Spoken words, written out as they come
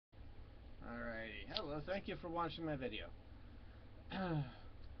Hello, thank you for watching my video.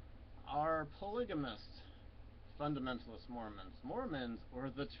 Are polygamists fundamentalist Mormons? Mormons or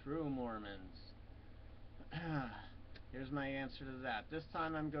the true Mormons? Here's my answer to that. This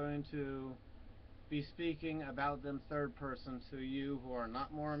time I'm going to be speaking about them third person to you who are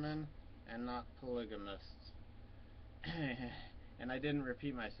not Mormon and not polygamists. And I didn't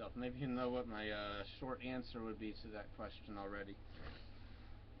repeat myself. Maybe you know what my short answer would be to that question already.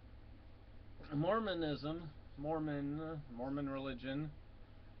 Mormonism, Mormon religion,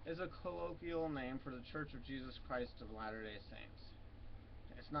 is a colloquial name for the Church of Jesus Christ of Latter-day Saints.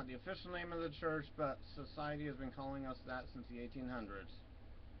 It's not the official name of the church, but society has been calling us that since the 1800s.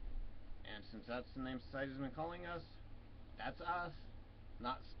 And since that's the name society has been calling us, that's us,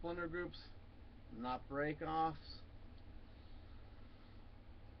 not splinter groups, not break-offs.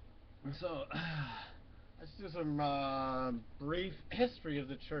 So, let's do some brief history of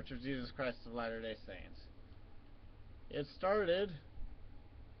the Church of Jesus Christ of Latter-day Saints. It started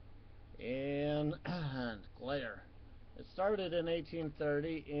in glare. It started in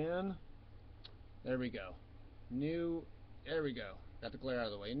 1830 in there we go. Got the glare out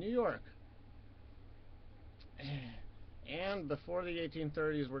of the way. New York. And before the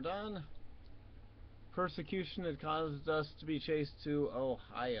 1830s were done, persecution had caused us to be chased to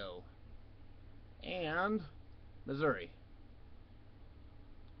Ohio and Missouri.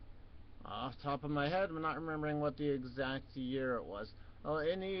 Off the top of my head, I'm not remembering what the exact year it was. Well,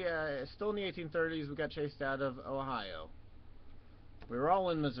 still in the 1830s, we got chased out of Ohio. We were all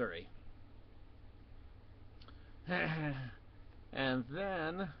in Missouri. And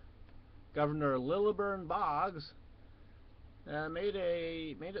then Governor Lilburn Boggs made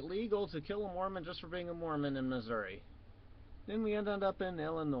it legal to kill a Mormon just for being a Mormon in Missouri. Then we ended up in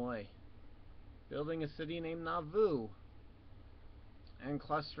Illinois, building a city named Nauvoo and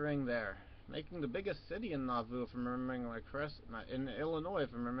clustering there, making the biggest city in Nauvoo, if I'm remembering in Illinois, if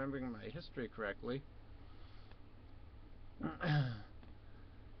I'm remembering my history correctly.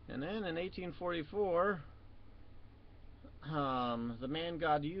 And then in 1844, the man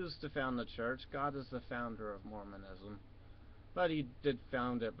God used to found the church. God is the founder of Mormonism, but he did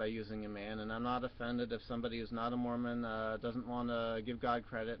found it by using a man, and I'm not offended if somebody who's not a Mormon doesn't want to give God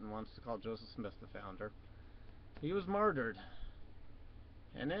credit and wants to call Joseph Smith the founder. He was martyred.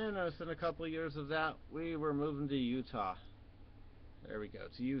 And then within a couple of years of that, we were moving to Utah. There we go,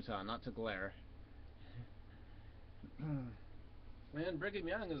 to Utah, not to Glare. And Brigham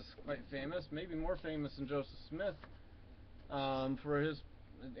Young is quite famous, maybe more famous than Joseph Smith, for his,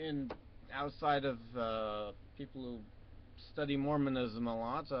 outside of people who study Mormonism a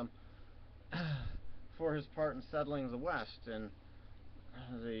lot, for his part in settling the West and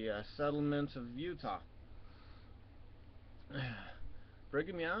the settlement of Utah.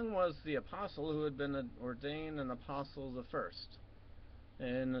 Brigham Young was the apostle who had been ordained an apostle the first.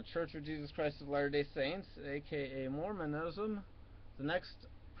 In the Church of Jesus Christ of Latter-day Saints, aka Mormonism, the next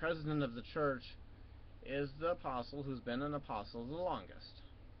president of the church is the apostle who's been an apostle the longest.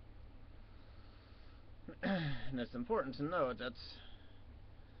 And it's important to note that's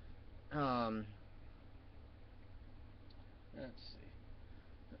let's see,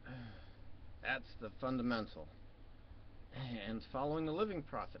 that's the fundamental. And following the living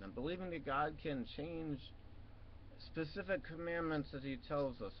prophet and believing that God can change specific commandments that he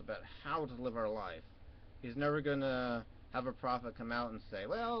tells us about how to live our life. He's never going to have a prophet come out and say,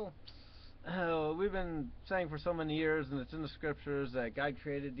 well, we've been saying for so many years and it's in the scriptures that God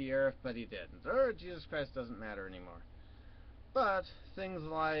created the earth, but he didn't. Or Jesus Christ doesn't matter anymore. But things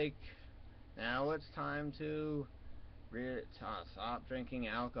like, now it's time to stop drinking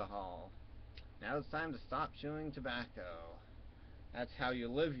alcohol. Now it's time to stop chewing tobacco. That's how you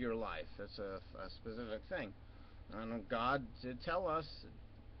live your life. It's a specific thing. And God did tell us,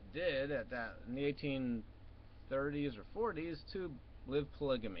 in the 1830s or 40s, to live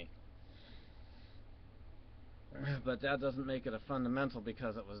polygamy. But that doesn't make it a fundamental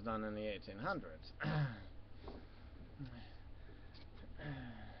because it was done in the 1800s.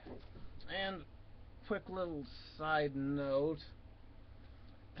 And quick little side note,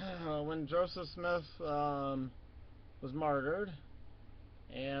 when Joseph Smith was martyred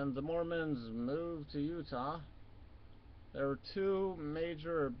and the Mormons moved to Utah, there were two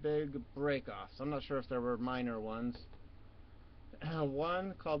major big break-offs. I'm not sure if there were minor ones.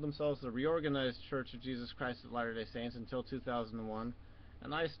 One called themselves the Reorganized Church of Jesus Christ of Latter-day Saints until 2001,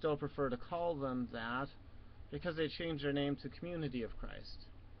 and I still prefer to call them that because they changed their name to Community of Christ.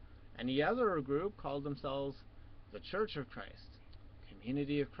 And the other group called themselves the Church of Christ.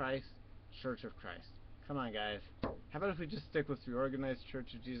 Community of Christ, Church of Christ. Come on, guys. How about if we just stick with the Organized Church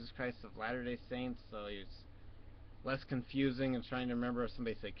of Jesus Christ of Latter-day Saints, so it's less confusing and trying to remember if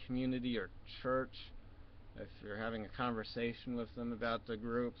somebody say community or church, if you're having a conversation with them about the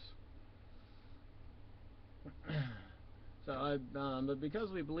groups. But because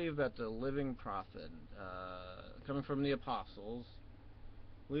we believe that the living prophet, coming from the apostles,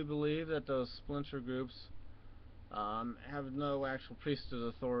 we believe that those splinter groups have no actual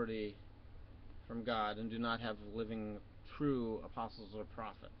priesthood authority from God and do not have living, true apostles or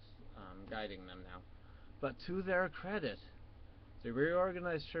prophets guiding them now. But to their credit, the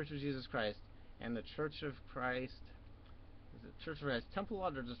Reorganized Church of Jesus Christ and the Church of Christ, is it Church of Christ, Temple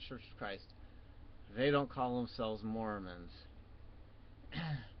Water or just Church of Christ, they don't call themselves Mormons.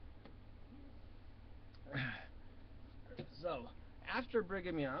 So, after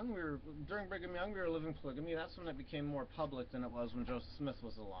Brigham Young, during Brigham Young, we were living polygamy. That's when it became more public than it was when Joseph Smith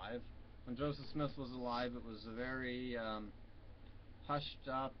was alive. When Joseph Smith was alive, it was very hushed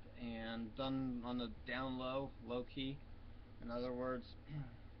up and done on the down low, low key. In other words,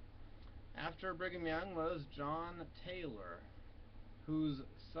 after Brigham Young was John Taylor, whose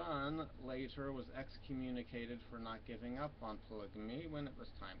son later was excommunicated for not giving up on polygamy when it was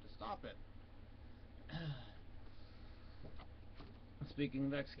time to stop it. Speaking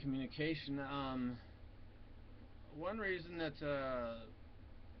of excommunication, one reason that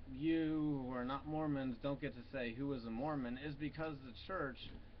you who are not Mormons don't get to say who is a Mormon is because the church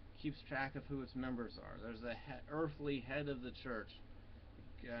keeps track of who its members are. There's a earthly head of the church.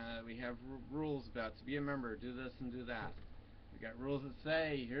 We have rules about to be a member, do this and do that. We got rules that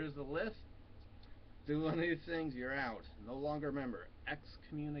say, here's the list, do one of these things, you're out. No longer a member.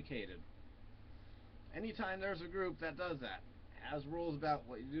 Excommunicated. Anytime there's a group that does that, has rules about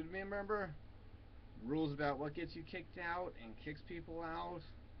what you do to be a member, rules about what gets you kicked out and kicks people out,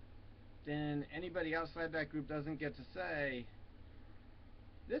 then anybody outside that group doesn't get to say,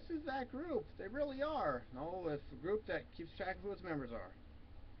 this is that group, they really are. No, it's a group that keeps track of who its members are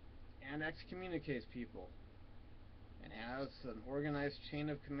and excommunicates people and has an organized chain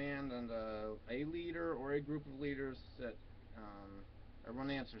of command and a leader or a group of leaders that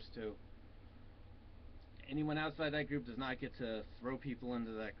everyone answers to. Anyone outside that group does not get to throw people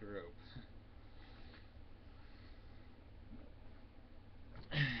into that group.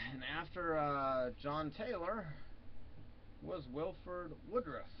 And after John Taylor was Wilford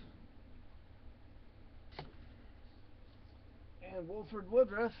Woodruff. And Wilford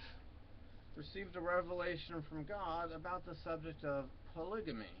Woodruff received a revelation from God about the subject of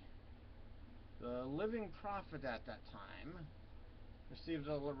polygamy. The living prophet at that time received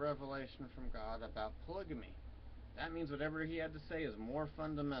a revelation from God about polygamy. That means whatever he had to say is more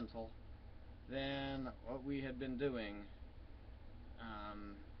fundamental than what we had been doing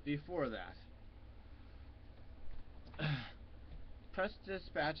before that. Press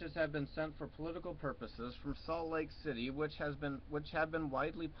dispatches have been sent for political purposes from Salt Lake City, which have been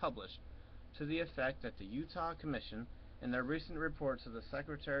widely published, to the effect that the Utah Commission, in their recent report to the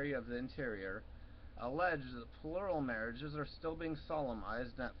Secretary of the Interior, alleged that plural marriages are still being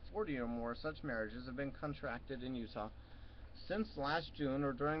solemnized, and that 40 or more such marriages have been contracted in Utah since last June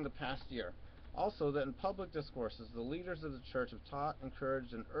or during the past year. Also, that in public discourses, the leaders of the church have taught,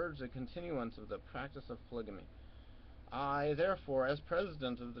 encouraged, and urged the continuance of the practice of polygamy. I, therefore, as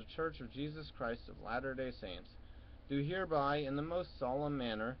President of the Church of Jesus Christ of Latter-day Saints, do hereby, in the most solemn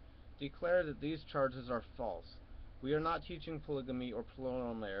manner, declare that these charges are false. We are not teaching polygamy or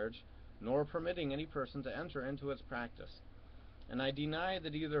plural marriage, nor permitting any person to enter into its practice. And I deny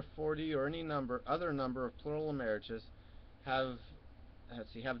that either 40 or any other number of plural marriages have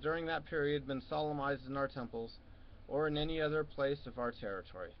during that period been solemnized in our temples or in any other place of our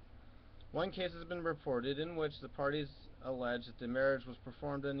territory. One case has been reported in which the parties allege that the marriage was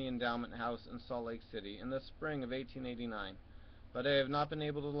performed in the Endowment House in Salt Lake City in the spring of 1889, but I have not been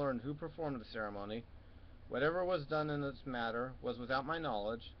able to learn who performed the ceremony. Whatever was done in this matter was without my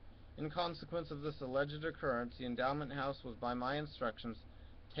knowledge. In consequence of this alleged occurrence, the Endowment House was, by my instructions,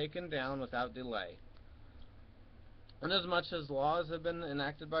 taken down without delay. Inasmuch as laws have been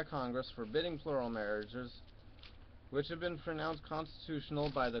enacted by Congress forbidding plural marriages, which have been pronounced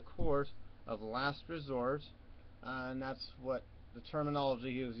constitutional by the court of last resort, and that's what the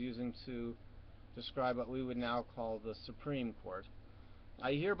terminology he was using to describe what we would now call the Supreme Court,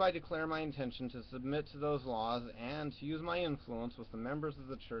 I hereby declare my intention to submit to those laws and to use my influence with the members of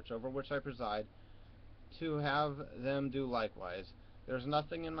the church over which I preside to have them do likewise. There is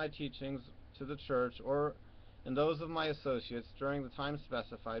nothing in my teachings to the church or in those of my associates during the time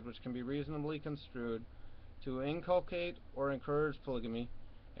specified which can be reasonably construed to inculcate or encourage polygamy,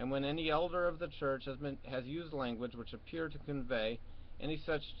 and when any elder of the church has used language which appear to convey any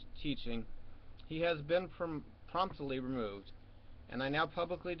such teaching, he has been promptly removed. And I now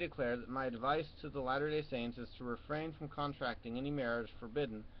publicly declare that my advice to the Latter-day Saints is to refrain from contracting any marriage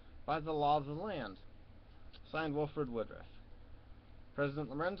forbidden by the law of the land. Signed, Wilford Woodruff. President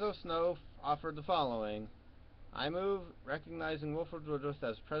Lorenzo Snow offered the following: I move, recognizing Wilford Woodruff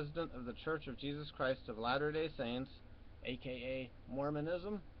as President of the Church of Jesus Christ of Latter-day Saints, aka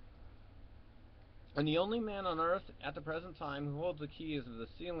Mormonism, and the only man on earth at the present time who holds the keys of the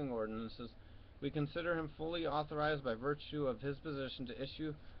sealing ordinances, we consider him fully authorized by virtue of his position to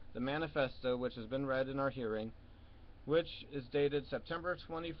issue the manifesto which has been read in our hearing, which is dated September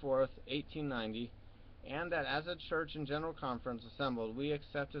 24th, 1890, and that as a church and general conference assembled, we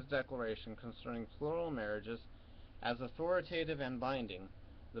accept his declaration concerning plural marriages as authoritative and binding.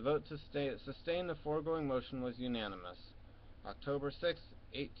 The vote to sustain the foregoing motion was unanimous. October 6,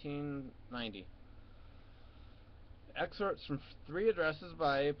 1890. Excerpts from 3 addresses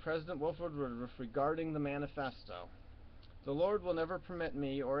by President Wilford Woodruff regarding the manifesto. The Lord will never permit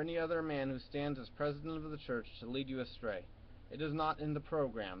me or any other man who stands as president of the church to lead you astray. It is not in the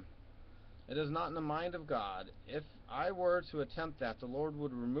program. It is not in the mind of God. If I were to attempt that, the Lord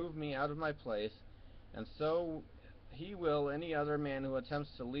would remove me out of my place, and so he will any other man who attempts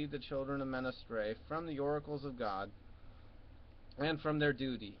to lead the children of men astray from the oracles of God and from their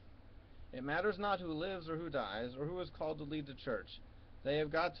duty. It matters not who lives or who dies, or who is called to lead the church. They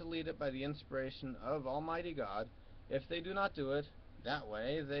have got to lead it by the inspiration of Almighty God. If they do not do it that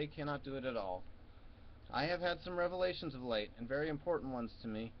way, they cannot do it at all. I have had some revelations of late, and very important ones to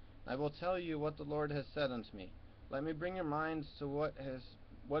me. I will tell you what the Lord has said unto me. Let me bring your minds to what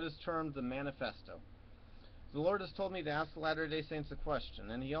is termed the manifesto. The Lord has told me to ask the Latter-day Saints a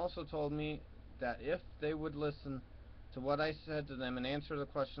question, and he also told me that if they would listen to what I said to them and answer the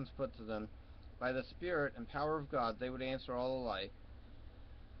questions put to them, by the Spirit and power of God, they would answer all alike,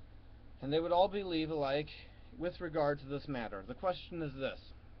 and they would all believe alike with regard to this matter. The question is this: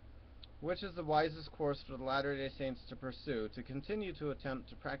 which is the wisest course for the Latter-day Saints to pursue, to continue to attempt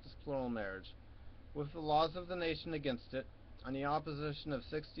to practice plural marriage, with the laws of the nation against it, and the opposition of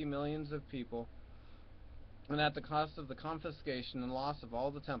 60 millions of people, and at the cost of the confiscation and loss of all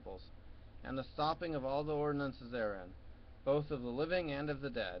the temples, and the stopping of all the ordinances therein, both of the living and of the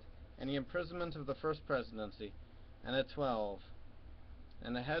dead, and the imprisonment of the first presidency, and the 12,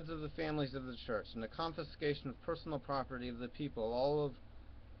 and the heads of the families of the church, and the confiscation of personal property of the people, all of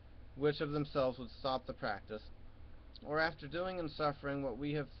which of themselves would stop the practice, or after doing and suffering what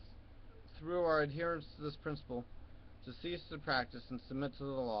we have through our adherence to this principle, to cease the practice and submit to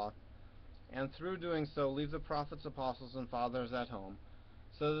the law, and through doing so leave the prophets, apostles, and fathers at home,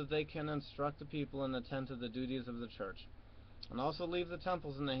 so that they can instruct the people and attend to the duties of the church, and also leave the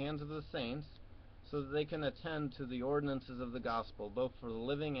temples in the hands of the saints, so that they can attend to the ordinances of the gospel, both for the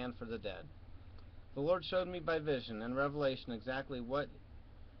living and for the dead. The Lord showed me by vision and revelation exactly what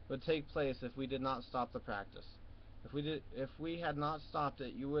would take place if we did not stop the practice. If we had not stopped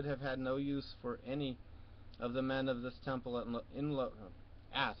it, you would have had no use for any of the men of this temple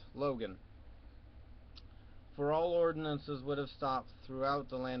at Logan. For all ordinances would have stopped throughout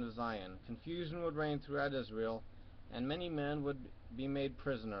the land of Zion. Confusion would reign throughout Israel, and many men would be made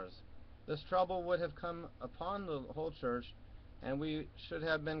prisoners. This trouble would have come upon the whole church, and we should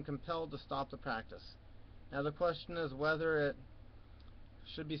have been compelled to stop the practice. Now the question is whether it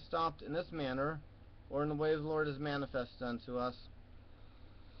should be stopped in this manner, or in the way the Lord has manifested unto us,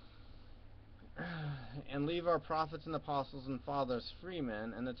 and leave our prophets and apostles and fathers free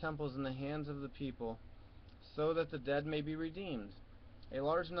men, and the temples in the hands of the people, so that the dead may be redeemed. A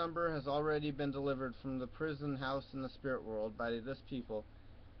large number has already been delivered from the prison house in the spirit world by this people,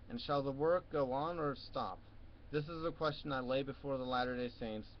 and shall the work go on or stop? This is a question I lay before the Latter-day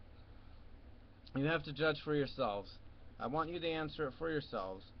Saints. You have to judge for yourselves. I want you to answer it for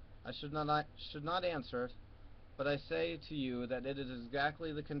yourselves. I should not answer it, but I say to you that it is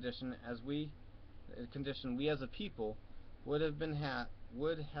exactly the condition we as a people would have been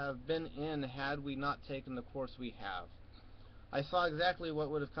in had we not taken the course we have. I saw exactly what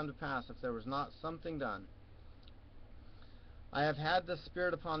would have come to pass if there was not something done. I have had this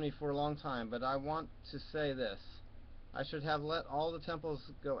spirit upon me for a long time, but I want to say this. I should have let all the temples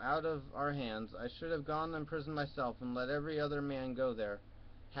go out of our hands. I should have gone and imprisoned myself and let every other man go there,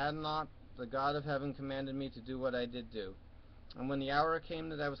 had not the God of heaven commanded me to do what I did do. And when the hour came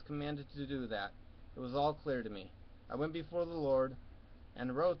that I was commanded to do that, it was all clear to me. I went before the Lord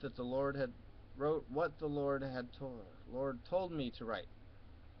and wrote what the Lord told me to write.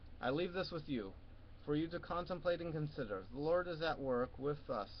 I leave this with you. for you to contemplate and consider. The Lord is at work with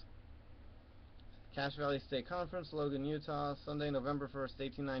us. Cache Valley State Conference, Logan, Utah, Sunday, November 1st,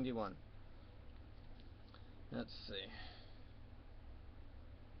 1891. Let's see.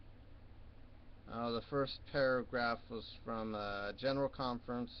 The first paragraph was from General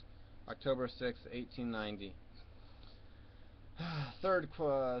Conference, October 6, 1890. Third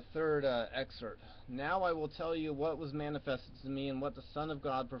excerpt. Now I will tell you what was manifested to me and what the Son of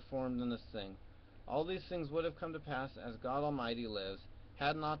God performed in this thing. All these things would have come to pass as God Almighty lives,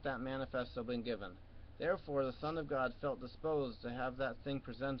 had not that manifesto been given. Therefore the Son of God felt disposed to have that thing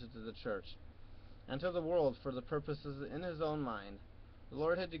presented to the church, and to the world for the purposes in his own mind. The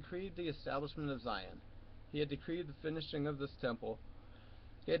Lord had decreed the establishment of Zion. He had decreed the finishing of this temple.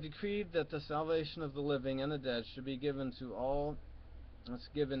 He had decreed that the salvation of the living and the dead should be given to all that's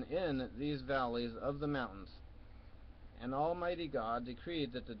given in these valleys of the mountains. And Almighty God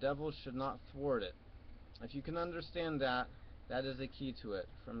decreed that the devil should not thwart it. If you can understand that, that is a key to it.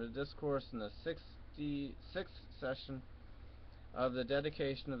 From the discourse in the 66th session of the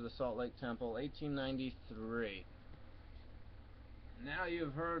dedication of the Salt Lake Temple, 1893. Now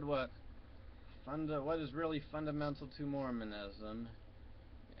you've heard what is really fundamental to Mormonism,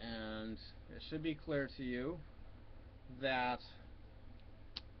 and it should be clear to you that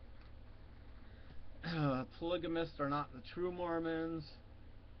polygamists are not the true Mormons,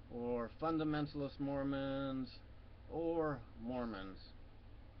 or fundamentalist Mormons, or Mormons.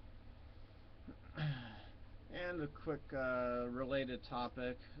 And a quick related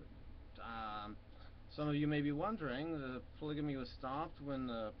topic. Some of you may be wondering, the polygamy was stopped when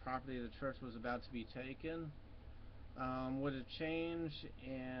the property of the church was about to be taken. Would a change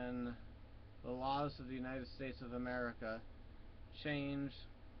in the laws of the United States of America change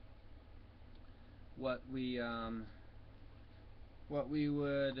what we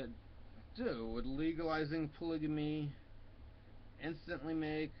would do? Would legalizing polygamy instantly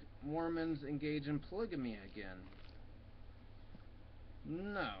make Mormons engage in polygamy again?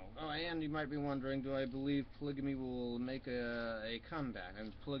 No. Oh, and you might be wondering, do I believe polygamy will make a comeback?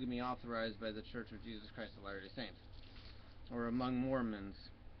 And polygamy authorized by the Church of Jesus Christ of Latter-day Saints, or among Mormons.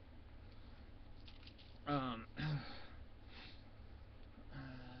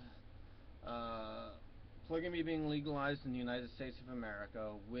 Polygamy being legalized in the United States of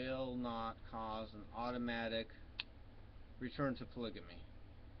America will not cause an automatic return to polygamy.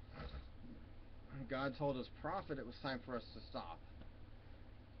 God told his prophet it was time for us to stop.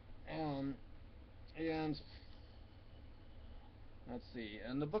 And let's see,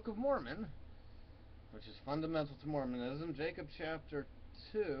 in the Book of Mormon, which is fundamental to Mormonism, Jacob chapter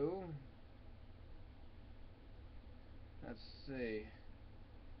 2, let's see,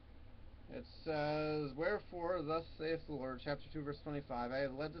 it says, Wherefore, thus saith the Lord, chapter 2, verse 25, I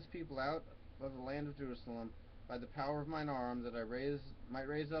have led this people out of the land of Jerusalem by the power of mine arm, that I might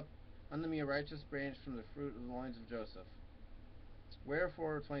raise up unto me a righteous branch from the fruit of the loins of Joseph.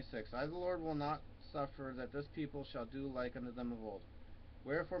 Wherefore, 26, I the Lord will not suffer that this people shall do like unto them of old.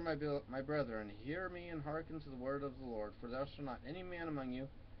 Wherefore, my brethren, hear me and hearken to the word of the Lord, for thou shalt not any man among you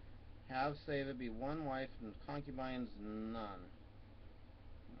have save it be one wife, and concubines none.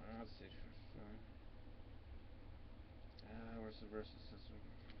 Let's see. Where's the verse that says?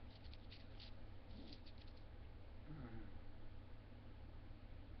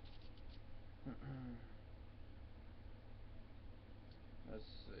 Let's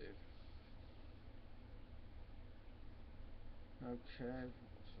see. Okay,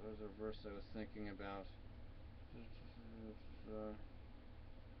 so there's a verse I was thinking about.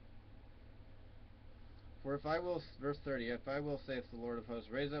 For if I will, verse 30, if I will, saith the Lord of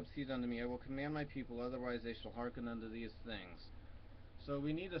hosts, raise up seed unto me, I will command my people, otherwise they shall hearken unto these things. So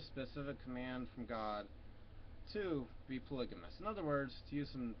we need a specific command from God to be polygamous. In other words, to use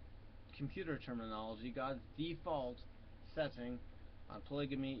some computer terminology, God's default setting on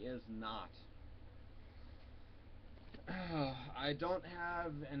polygamy is not. I don't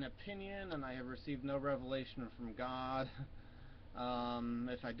have an opinion, and I have received no revelation from God.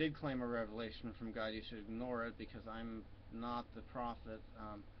 If I did claim a revelation from God, you should ignore it, because I'm not the prophet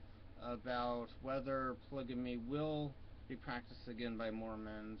about whether polygamy will be practiced again by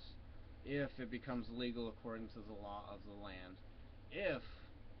Mormons if it becomes legal according to the law of the land. If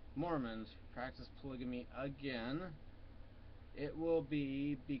Mormons practice polygamy again, it will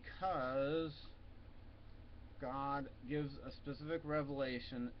be because God gives a specific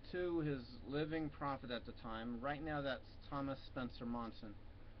revelation to his living prophet at the time. Right now that's Thomas Spencer Monson,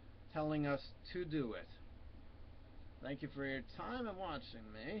 telling us to do it. Thank you for your time and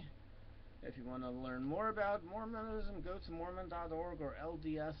watching me. If you want to learn more about Mormonism, go to Mormon.org or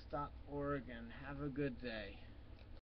LDS.org, and have a good day.